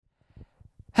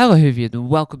Hello, Vivian, and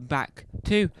welcome back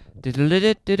to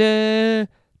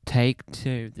Take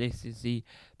Two. This is the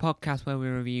podcast where we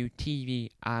review TV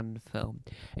and film.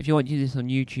 If you want to do this on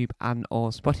YouTube and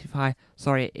or Spotify,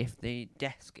 sorry if the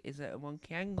desk is at a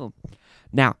wonky angle.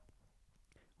 Now,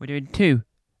 we're doing 2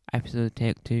 episodes of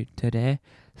Take Two today,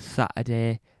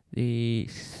 Saturday the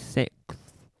 6th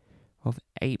of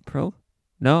April.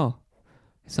 No,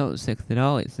 it's not the 6th at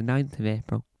all, it's the 9th of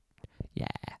April. Yeah,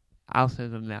 I'll say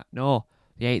on that. No.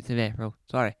 The 8th of April.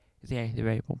 Sorry, it's the 8th of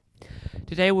April.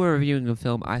 Today we're reviewing a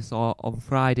film I saw on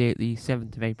Friday, the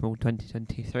 7th of April,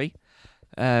 2023.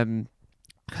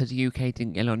 Because the UK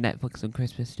didn't get on Netflix on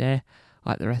Christmas Day,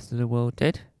 like the rest of the world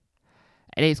did.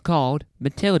 And it's called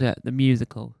Matilda the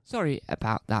Musical. Sorry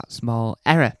about that small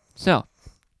error. So,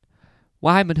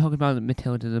 why am I talking about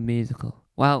Matilda the Musical?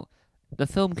 Well, the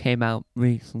film came out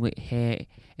recently here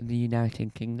in the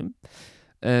United Kingdom.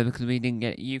 Because we didn't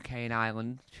get it UK and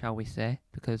Ireland, shall we say,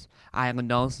 because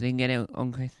Ireland also didn't get it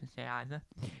on Christmas Day either,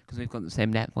 because we've got the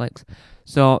same Netflix.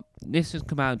 So this has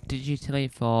come out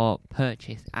digitally for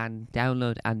purchase and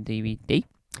download and DVD.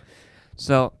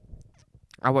 So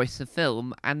I watched the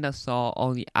film and I saw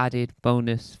all the added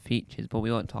bonus features, but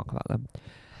we won't talk about them.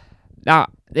 Now,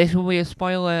 this will be a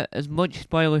spoiler, as much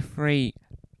spoiler free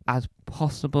as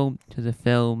possible to the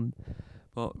film,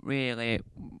 but really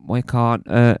we can't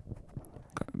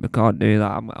do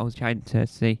that. I was trying to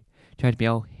be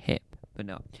all hip, but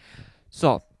no.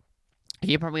 So,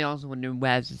 you're probably also wondering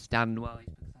where's the stand. Well,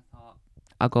 it's because I thought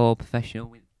I'll go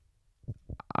professional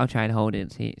I'll try and hold it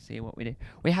and see what we do.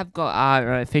 We have got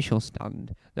our official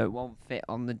stand that won't fit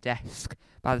on the desk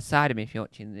by the side of me if you're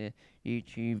watching the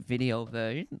YouTube video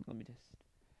version. Let me just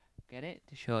get it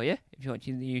to show you. If you're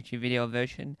watching the YouTube video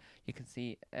version, you can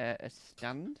see a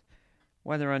stand.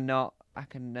 Whether or not I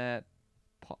can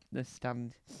pop the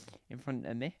stand in front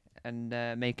of me and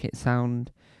make it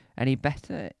sound any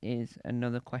better is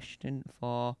another question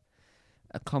for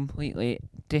a completely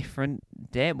different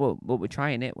day. But we're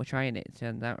trying it. It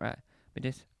turns out, right? We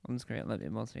just on the screen a little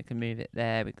bit more so we can move it.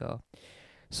 There we go.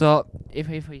 So if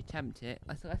we attempt it,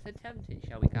 let's attempt it,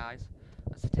 shall we, guys?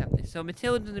 Let's attempt it. So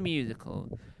Matilda the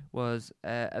Musical was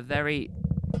a very,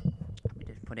 let me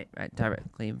just put it right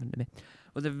directly in front of me.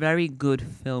 Was a very good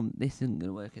film. This isn't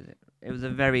gonna work, is it? It was a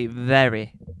very,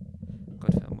 very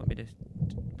good film. Let me just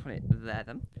put it there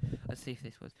then. Let's see if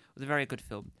this was a very good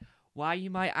film. Why, you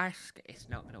might ask? It's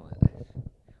not going to work.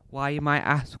 Why, you might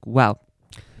ask? Well,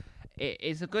 it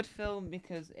is a good film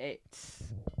because it's...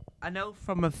 I know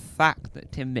from a fact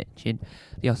that Tim Minchin,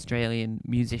 the Australian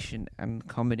musician and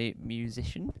comedy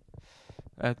musician,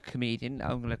 a comedian,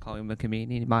 I'm going to call him a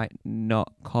comedian, he might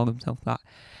not call himself that.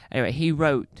 Anyway, he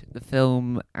wrote the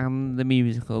film and the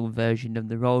musical version of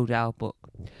the Roald Dahl book.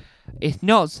 It's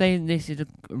not saying this is this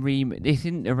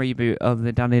isn't a reboot of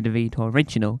the Danny DeVito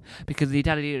original, because the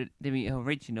Danny DeVito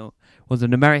original was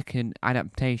an American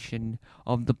adaptation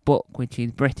of the book, which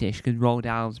is British, because Roald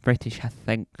Dahl's British, I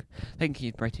think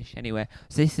he's British anyway.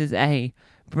 So this is a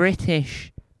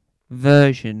British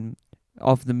version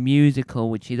of the musical,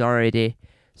 which is already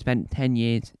spent 10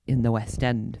 years in the West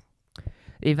End.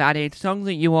 They've added songs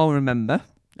that you all remember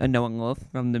and know and love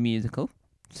from the musical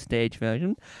stage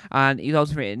version, and he's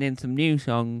also written in some new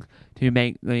songs to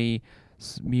make the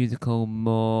musical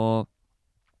more,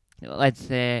 let's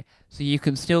say, so you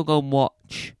can still go and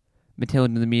watch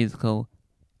Matilda the Musical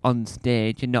on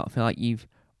stage and not feel like you've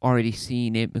already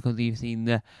seen it because you've seen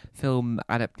the film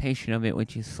adaptation of it,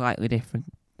 which is slightly different.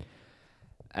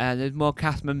 There's more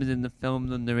cast members in the film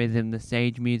than there is in the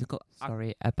stage musical.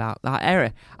 Sorry about that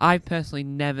error. I've personally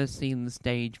never seen the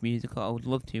stage musical. I would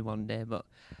love to one day, but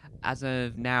as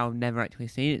of now, I've never actually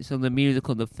seen it. So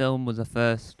the film was the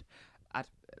first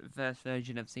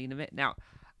version I've seen of it. Now,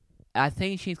 I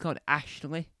think she's called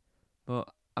Ashley, but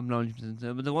I'm not 100%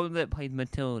 sure. But the woman that played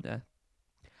Matilda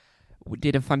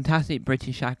did a fantastic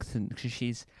British accent because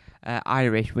she's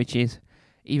Irish, which is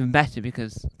even better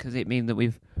because it means that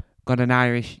we've got an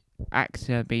Irish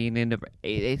actor being in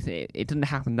it doesn't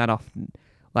happen that often,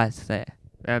 let's say.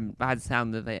 By the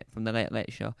sound of it from the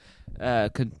Late Show,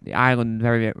 because Ireland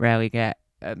very rarely get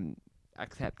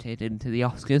accepted into the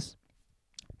Oscars,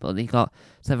 but they got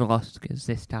several Oscars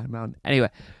this time around. Anyway,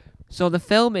 so the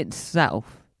film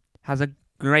itself has a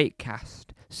great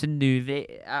cast.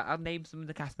 Sindhuvi, I'll name some of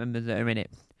the cast members that are in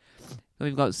it. So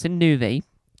we've got Sindhuvi,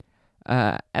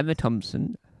 Emma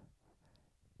Thompson,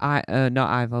 not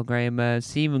Ivor Graham,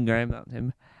 Stephen Graham, that's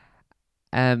him.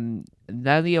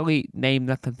 They're the only names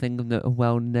I can think of that are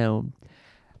well known.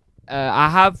 I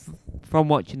have, from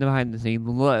watching the behind the scenes,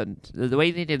 learned the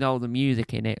way they did all the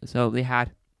music in it. So they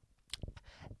had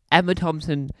Emma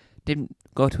Thompson didn't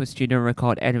go to a studio and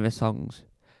record any of the songs.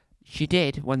 She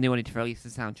did when they wanted to release the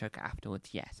soundtrack afterwards,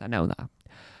 yes, I know that.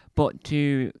 But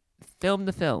to film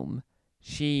the film,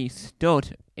 she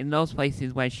stood in those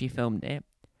places where she filmed it,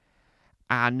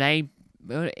 and they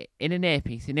in an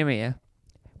earpiece in her ear,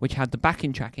 which had the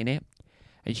backing track in it,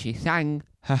 and she sang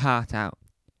her heart out.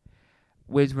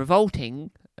 With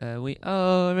revolting, we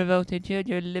are revolted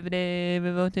children living in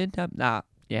revolted time. That,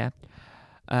 yeah.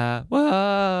 Whoa,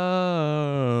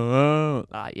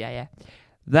 yeah.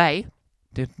 They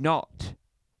did not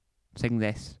sing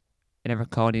this in a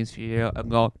recording studio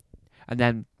and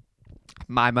then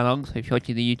mime along. So if you're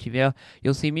watching the YouTube video,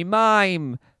 you'll see me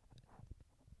mime.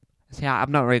 See,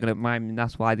 I'm not really good at miming.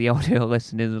 That's why the audio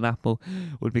listeners on Apple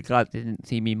would be glad they didn't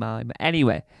see me mime.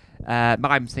 Anyway,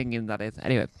 mime singing, that is.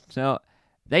 Anyway, so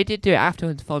they did do it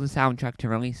afterwards for the soundtrack, to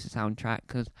release the soundtrack,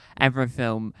 because every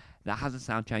film that has a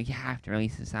soundtrack, you have to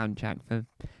release the soundtrack for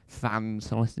fans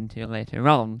to listen to later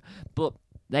on. But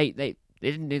they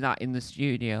didn't do that in the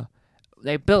studio.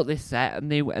 They built this set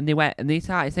and they went and they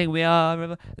started saying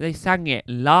they sang it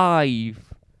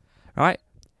live, right?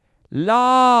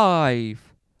 Live.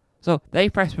 So they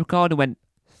pressed record and went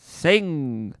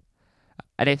sing,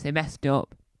 and if they messed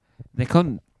up, they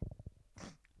couldn't.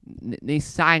 They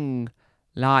sang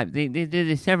live. They did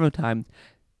this several times.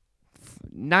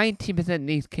 90% of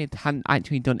these kids hadn't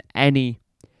actually done any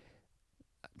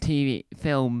TV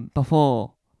film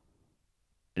before.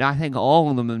 And I think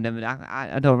all of them have never.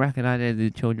 I don't recognise any of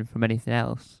the children from anything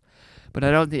else. But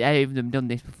I don't think any of them done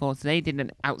this before. So they did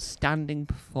an outstanding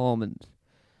performance.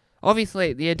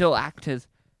 Obviously, the adult actors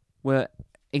were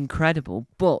incredible.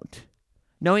 But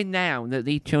knowing now that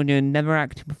these children never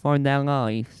acted before in their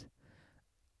lives,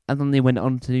 and then they went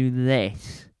on to do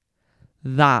this,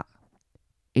 that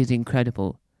is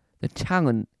incredible. The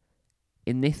talent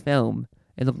in this film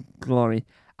is glorious.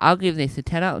 I'll give this a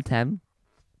 10 out of 10.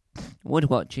 Would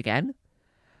watch again.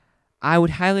 I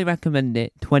would highly recommend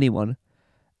it. 21.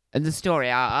 And the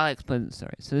story, I'll explain the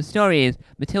story. So the story is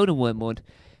Matilda Wormwood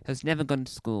has never gone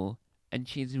to school, and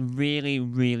she's really,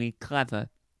 really clever.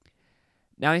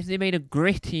 Now, if they made a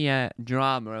grittier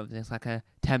drama of this, like a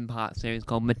 10-part series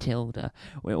called Matilda,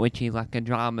 which is like a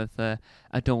drama for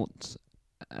adults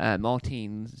or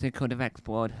teens, they could have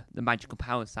explored the magical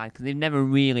power side, because they've never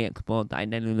really explored that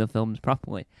in any of the films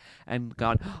properly, and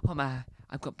gone, oh my,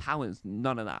 I've got powers,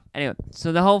 none of that. Anyway,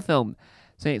 so the whole film,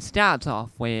 so it starts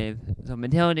off with, so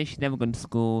Matilda, she's never gone to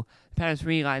school, the parents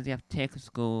realise they have to take her to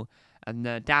school, and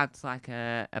the dad's like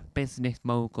a business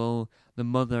mogul, the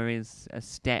mother is a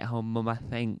stay-at-home mum, I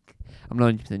think. I'm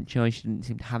not 100% sure, she didn't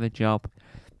seem to have a job.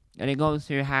 And it goes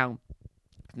through how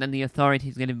then the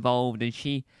authorities get involved, and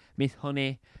she, Miss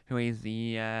Honey, who is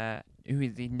the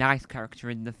nice character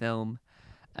in the film,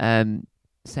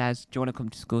 says, do you want to come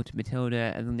to school to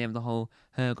Matilda? And then they have the whole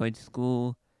her going to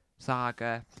school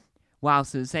saga.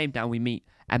 Whilst at the same time we meet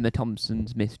Emma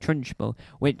Thompson's Miss Trunchbull,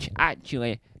 which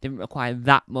actually didn't require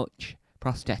that much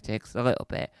prosthetics, a little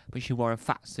bit, but she wore a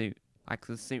fat suit, like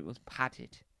the suit was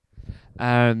padded.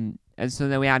 And so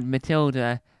then we had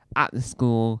Matilda at the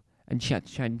school, and she had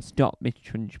to try and stop Miss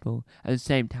Trunchbull, at the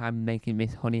same time making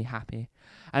Miss Honey happy.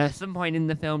 And at some point in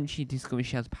the film, she discovers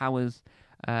she has powers,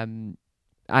 and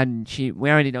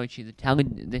we already know she's a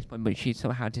talent at this point, but she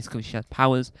somehow discovers she has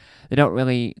powers. They don't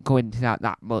really go into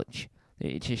that much.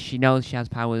 It's just she knows she has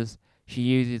powers, she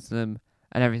uses them,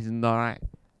 and everything's alright.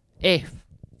 If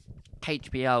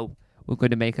HBO were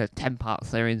going to make a 10-part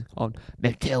series on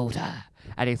Matilda,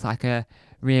 and it's like a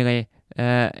really,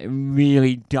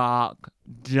 really dark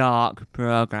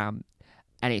program,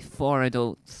 and it's for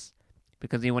adults,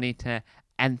 because they wanted to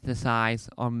emphasise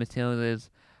on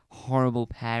Matilda's horrible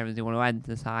parents. They want to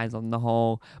emphasise on the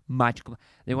whole magical.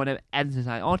 They want to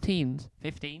emphasise, or teens,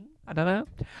 15, I don't know.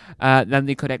 Then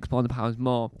they could explore the powers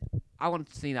more. I want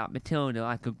to see that Matilda,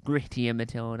 like a grittier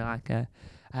Matilda, like a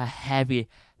heavy,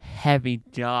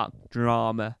 dark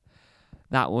drama.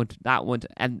 That would,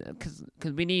 and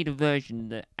because we need a version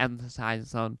that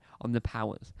emphasises on the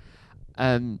powers.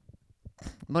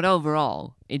 But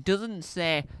overall, it doesn't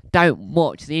say don't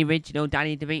watch the original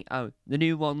Danny DeVito, the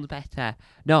new one's better.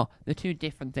 No, they're two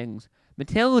different things.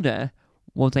 Matilda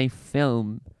was a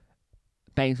film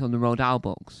based on the Roald Dahl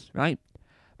books, right?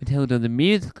 Matilda the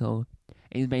musical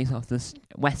is based off the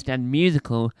West End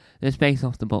musical that's based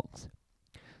off the books.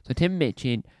 So Tim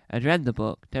Minchin had read the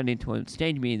book, turned into a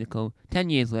stage musical, 10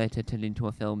 years later turned into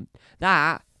a film.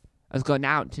 That has got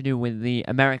out to do with the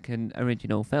American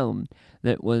original film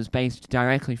that was based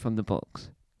directly from the books.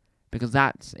 Because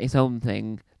that's its own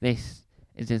thing, this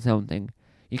is its own thing.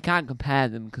 You can't compare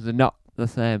them because they're not the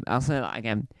same. I'll say that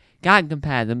again. Can't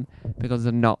compare them because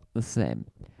they're not the same.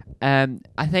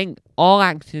 I think all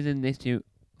actors in this do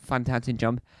fantastic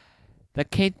job. The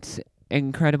kid's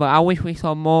incredible. I wish we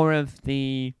saw more of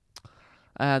the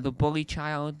bully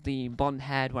child, the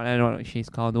blonde-haired one. I don't know what she's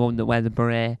called. The one that wears a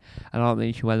beret. I don't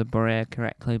think she wears a beret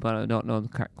correctly, but I don't know the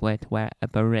correct way to wear a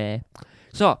beret.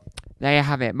 So there you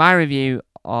have it. My review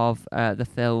of the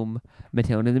film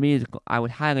Matilda the musical. I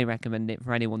would highly recommend it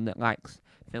for anyone that likes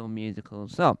film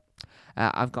musicals. So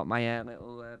I've got my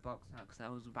little box now because I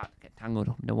was about to get tangled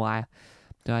up in the wire,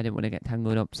 so I didn't want to get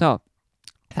tangled up. So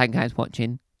thank you guys for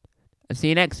watching. I'll see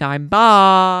you next time.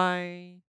 Bye.